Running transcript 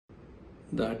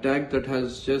The attack that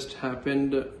has just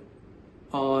happened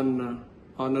on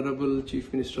Honorable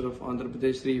Chief Minister of Andhra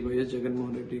Pradesh, Sri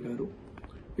Jagan Hit Garu.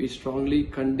 We strongly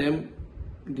condemn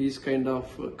these kind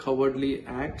of cowardly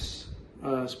acts,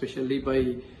 especially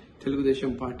by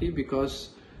Telugu Party, because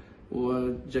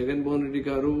Jagan Hit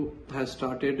Garu has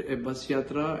started a bus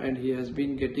yatra and he has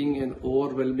been getting an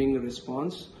overwhelming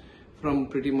response from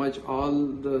pretty much all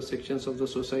the sections of the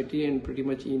society and pretty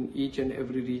much in each and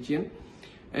every region.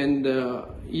 And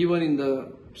even in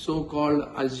the so-called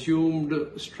assumed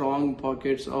strong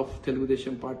pockets of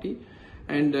Telugu Party,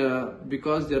 and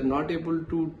because they are not able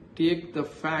to take the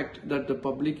fact that the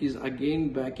public is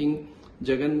again backing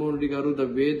Jagan Hit Garu the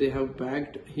way they have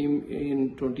backed him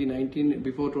in 2019,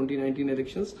 before 2019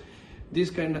 elections, this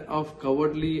kind of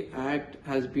cowardly act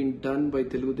has been done by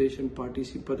Telugu Party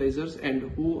sympathizers, and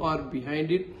who are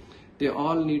behind it, they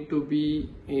all need to be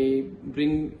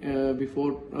bring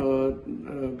before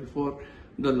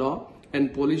the law,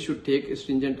 and police should take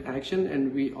stringent action.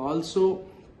 And we also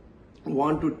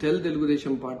want to tell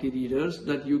Telugu Party leaders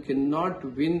that you cannot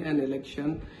win an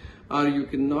election, or you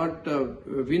cannot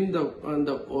win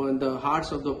the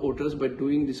hearts of the voters by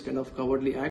doing this kind of cowardly act.